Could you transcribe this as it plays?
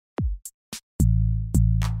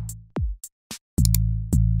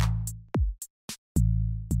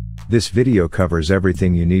This video covers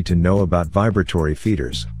everything you need to know about vibratory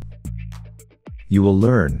feeders. You will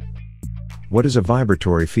learn: what is a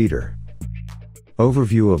vibratory feeder?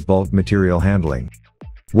 Overview of bulk material handling.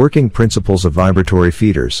 Working principles of vibratory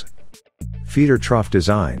feeders. Feeder trough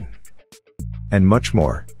design. And much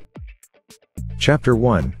more. Chapter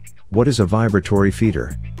 1. What is a vibratory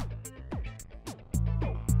feeder?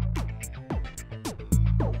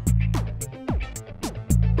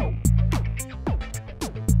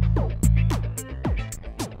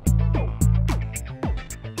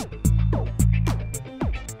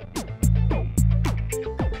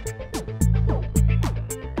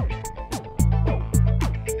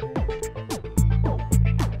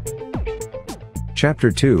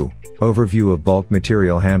 Chapter 2. Overview of bulk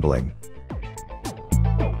material handling.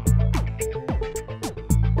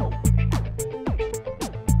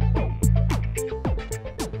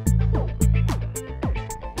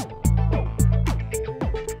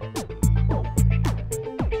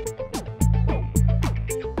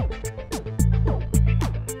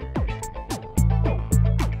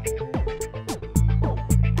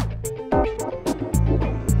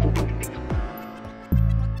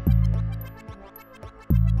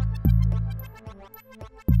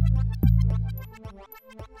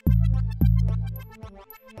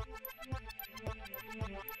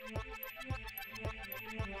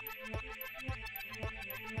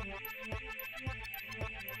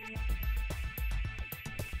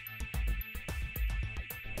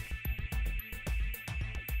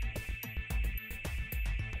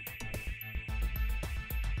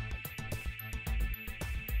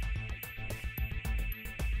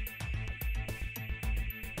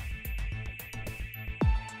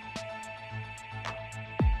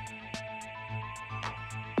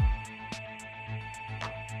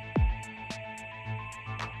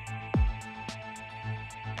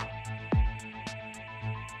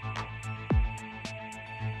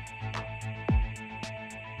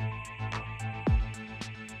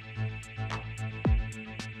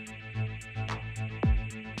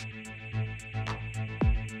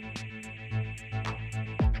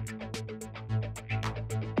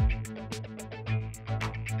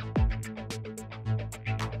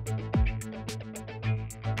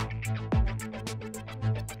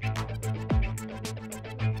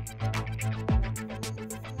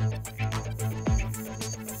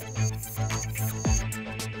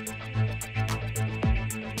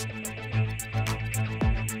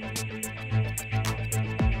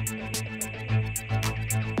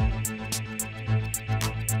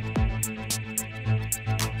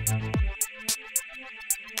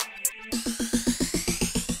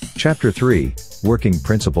 Chapter 3. Working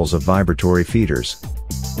principles of vibratory feeders.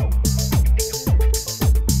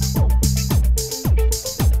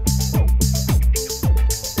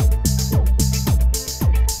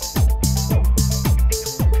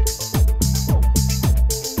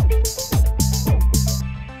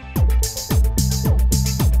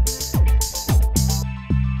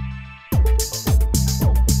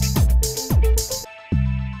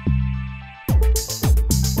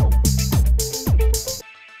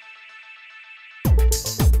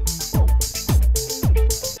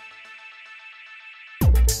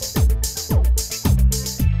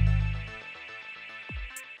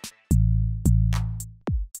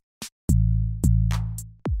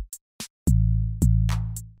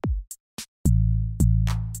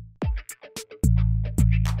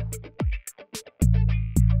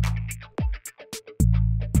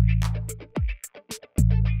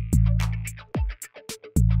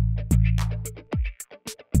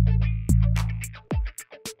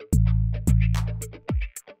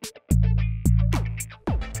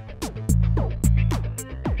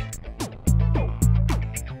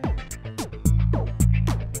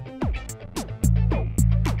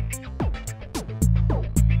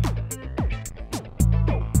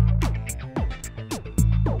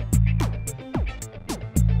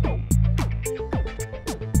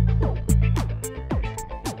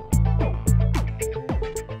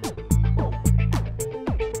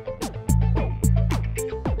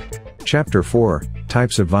 Chapter 4.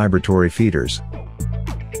 Types of vibratory feeders.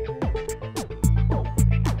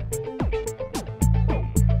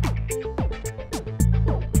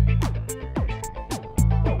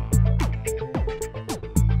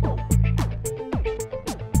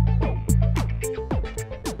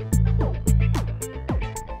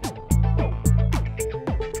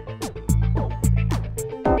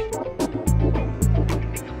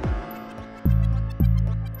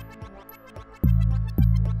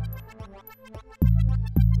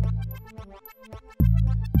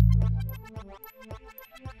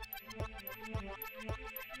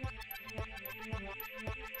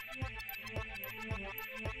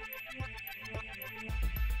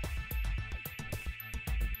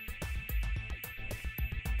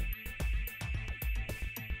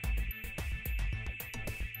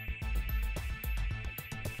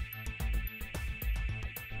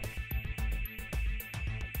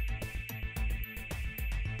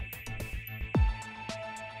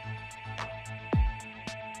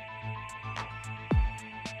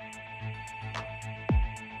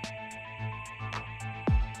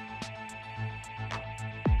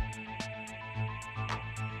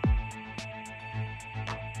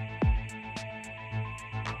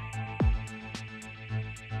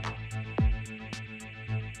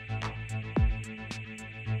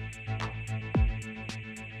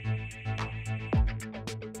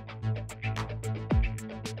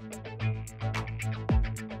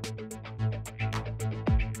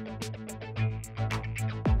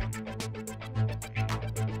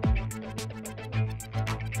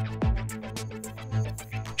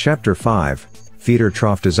 Chapter 5, Feeder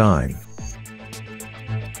Trough Design.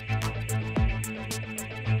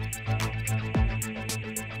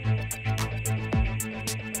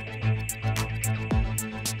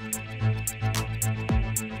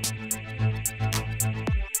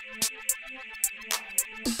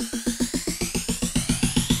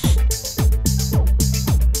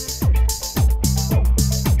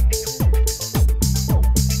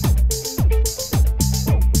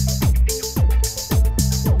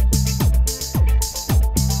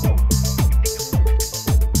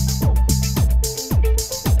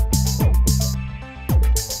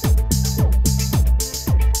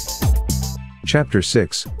 Chapter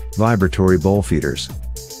 6, Vibratory Bowl Feeders.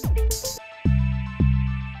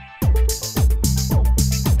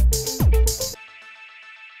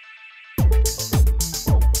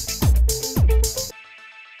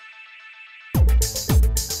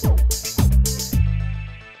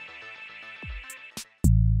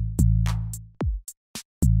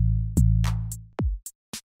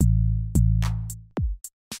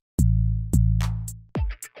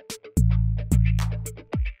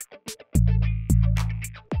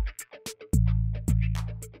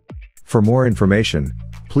 For more information,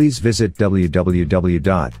 please visit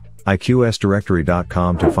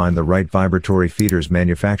www.iqsdirectory.com to find the right vibratory feeders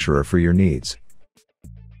manufacturer for your needs.